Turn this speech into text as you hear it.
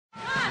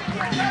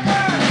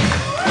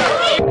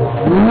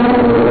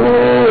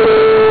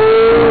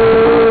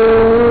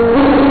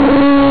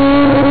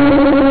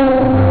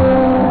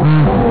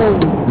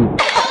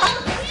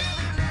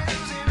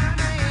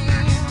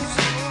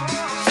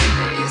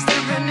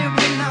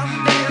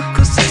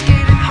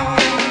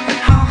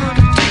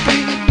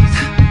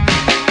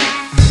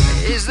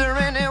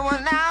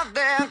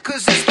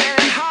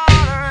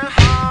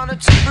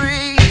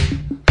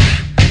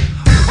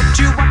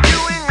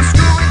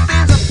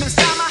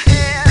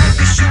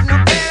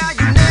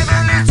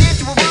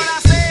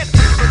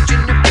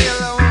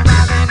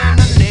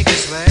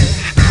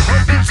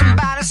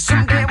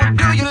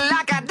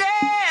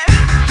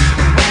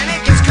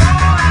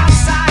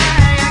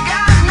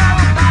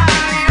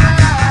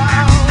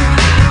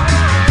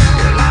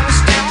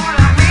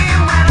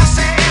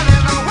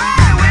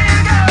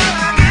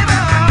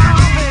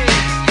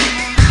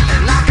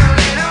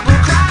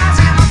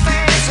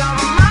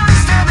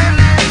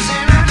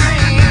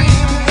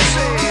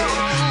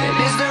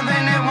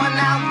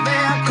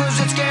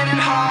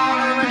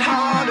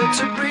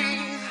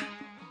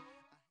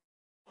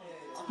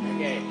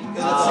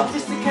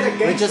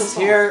We're just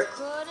here.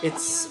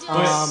 It's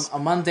a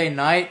Monday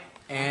night,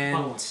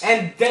 and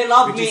they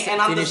love me,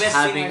 and I'm the finished best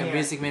having singer a here.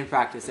 Music Man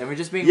practice, and we're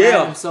just being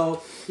random.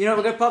 So you know,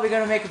 we're probably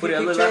gonna make a few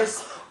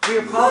pictures.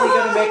 We're probably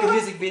gonna make a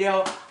music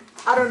video.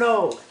 I don't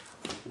know,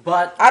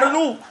 but I don't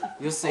know.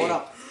 You'll see.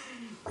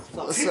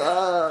 What's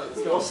up?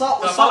 What's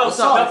up? Follow us.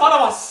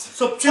 Follow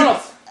us.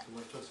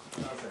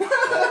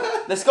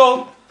 Let's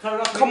go.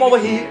 Come over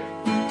here.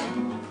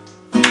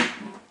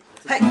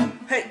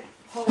 Hey.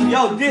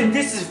 Yo,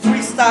 this is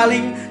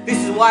freestyling. This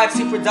is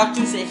YFC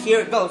Productions, and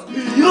here it goes.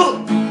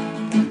 Yo.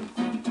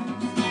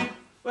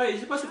 Wait, you're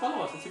supposed to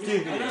follow us.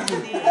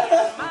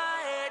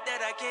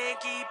 That I can't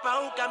keep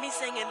out, got me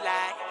singing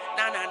like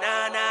na na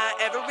na na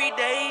every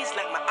day's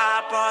like my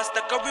iPod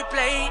stuck on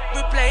replay.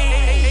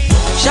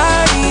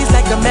 Shawty's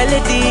like a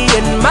melody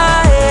in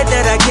my head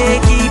that I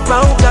can't keep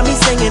out, got me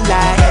singing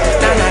like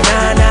na na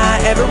na na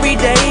every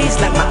day's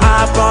like my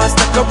iPod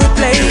stuck on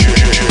replay.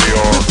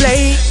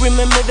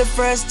 Remember the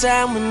first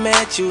time we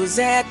met, you was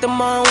at the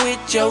mall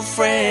with your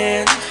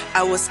friends.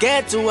 I was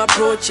scared to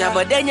approach ya,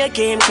 but then you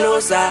came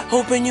closer,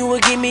 hoping you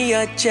would give me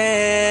a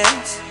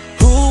chance.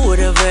 Who would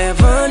have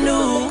ever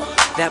knew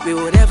that we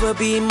would ever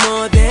be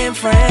more than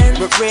friends?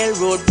 But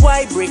railroad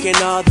white breaking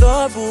all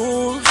the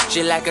rules.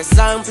 She like a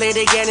song played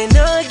again and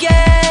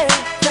again.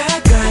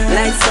 That girl,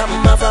 like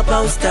something of a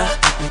poster.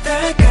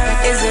 That girl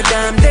is a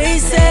dime they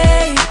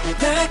say.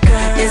 That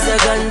girl is a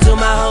gun to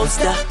my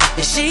holster,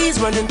 and she's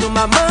running through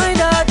my mind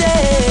all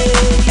day.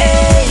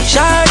 Hey,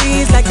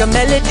 Shawty's like a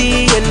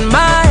melody in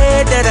my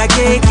head that I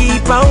can't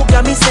keep out,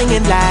 got me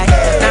singing like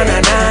na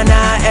na na na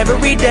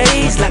every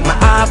day's like my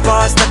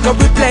iPod stuck on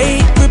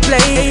replay.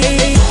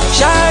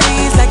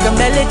 Shawty's like a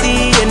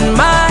melody in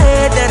my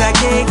head that I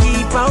can't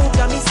keep out,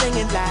 got me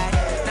singing like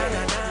na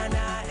na na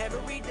na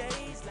every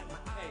day's like my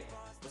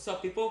iPod. What's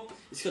up, people?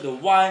 It's called the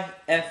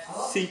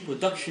YFC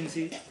Productions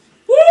here.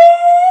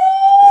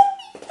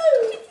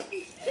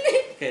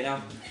 Okay,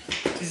 now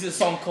this is a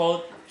song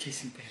called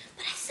Chasing Bear.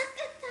 But I suck at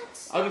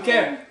that. I don't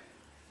care.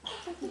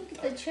 Look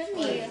at the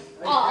chimney.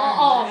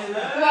 Oh.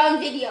 We're on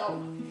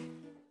video.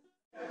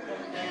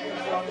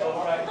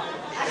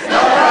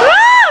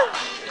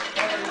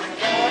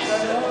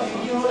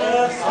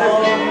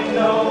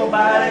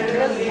 Nobody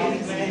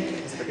believes me.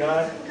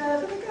 Because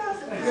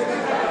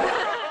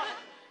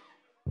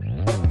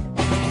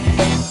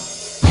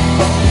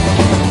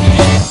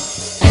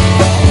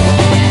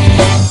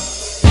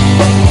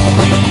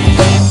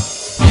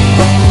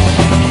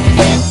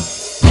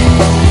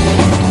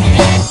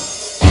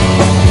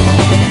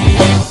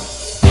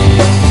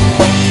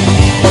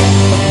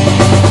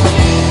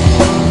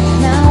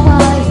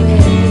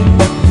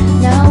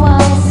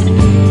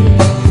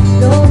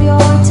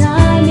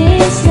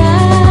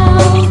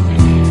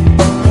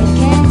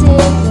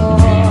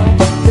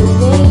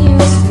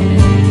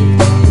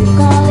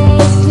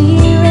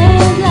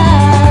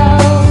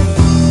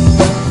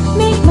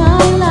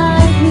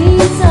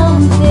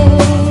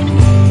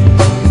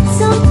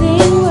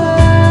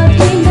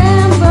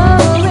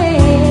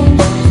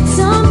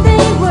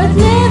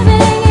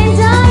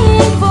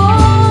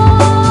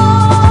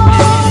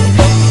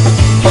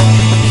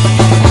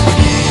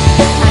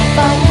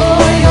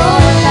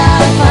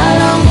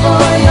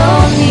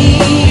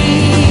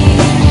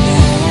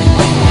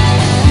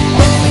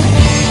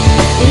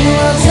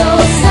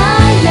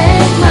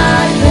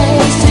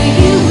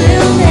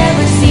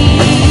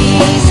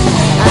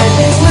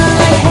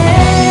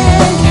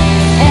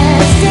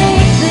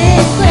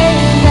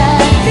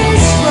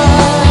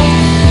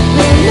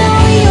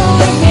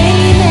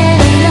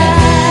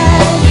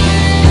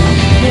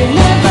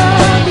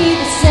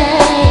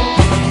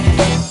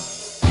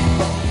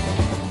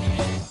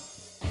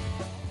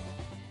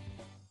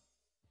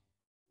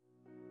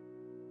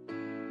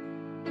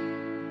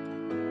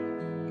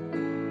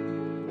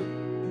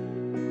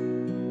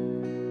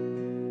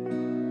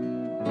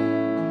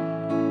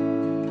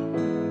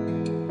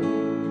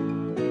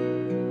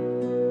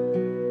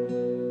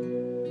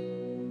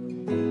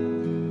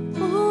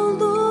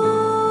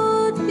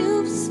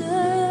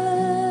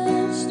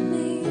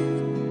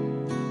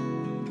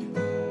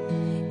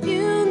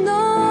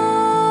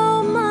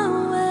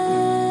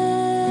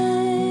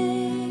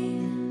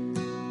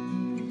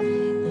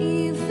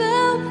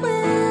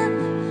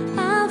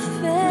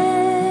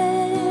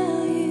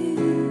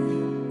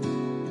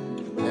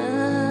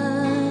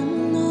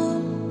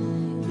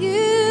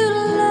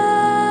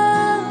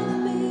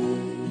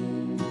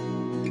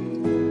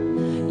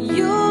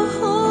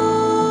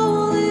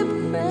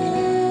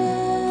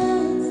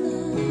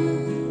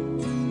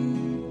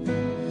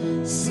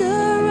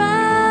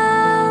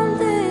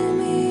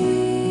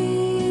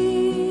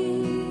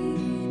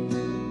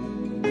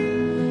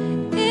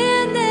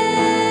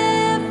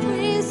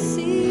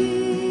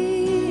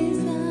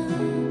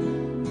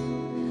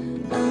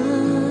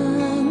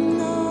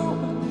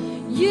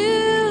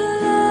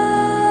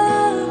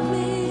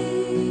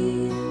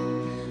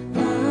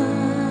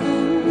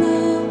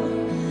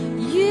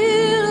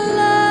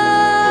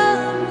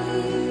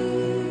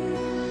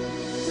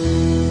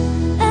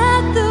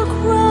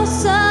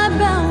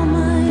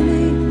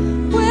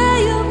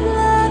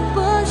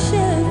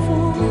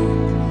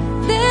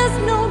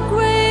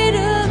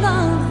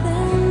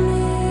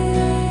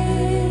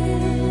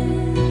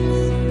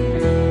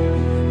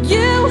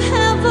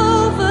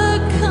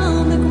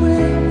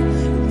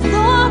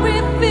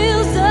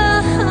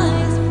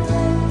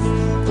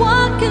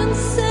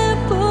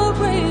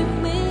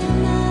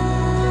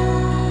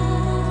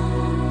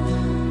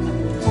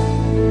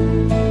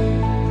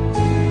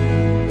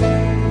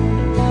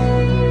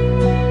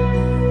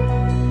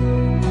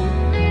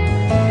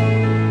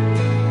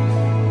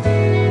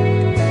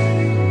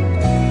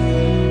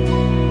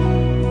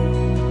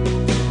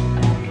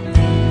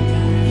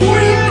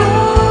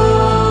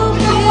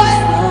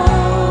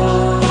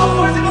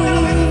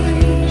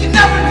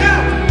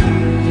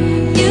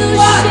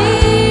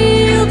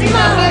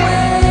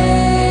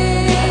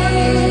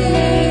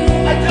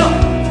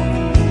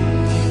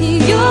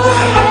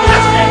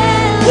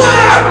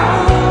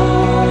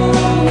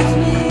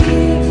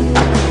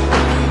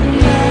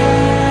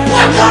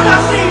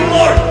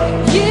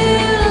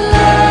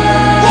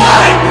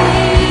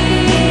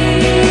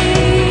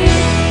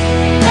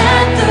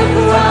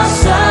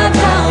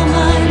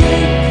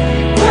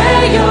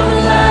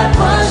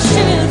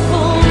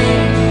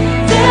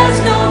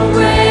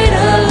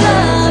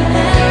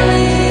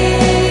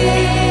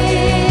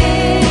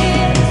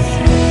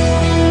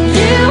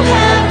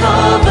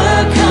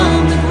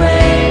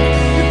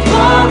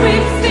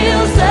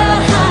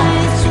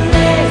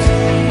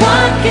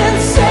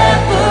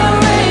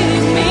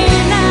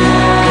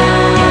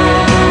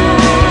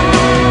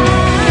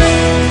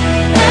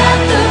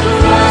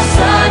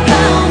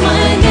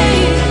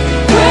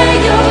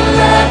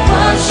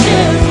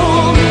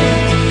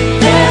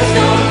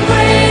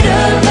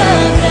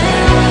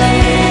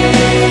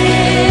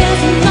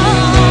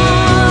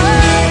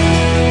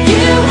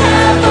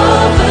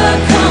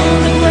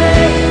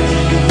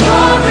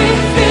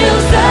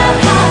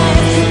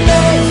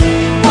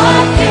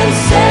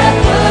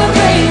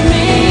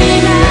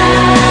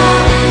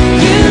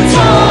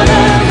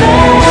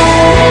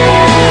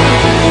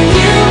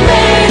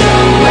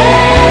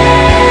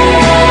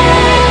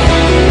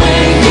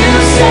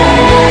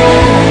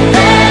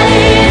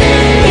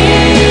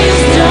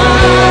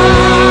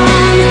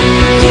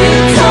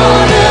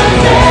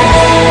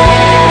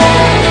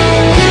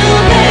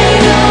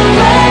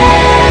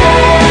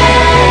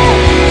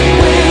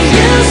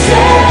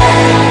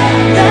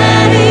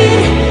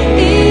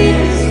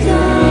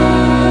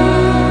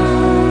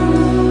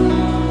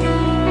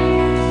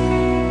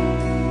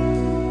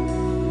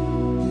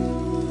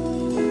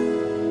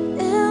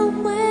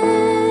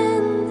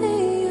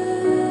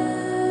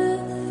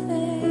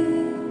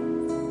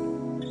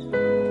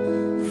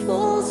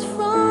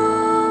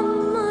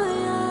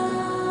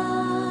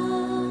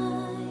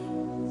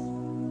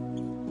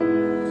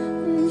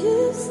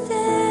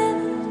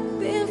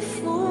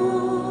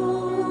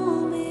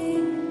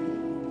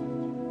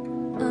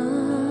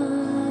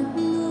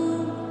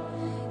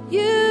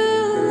You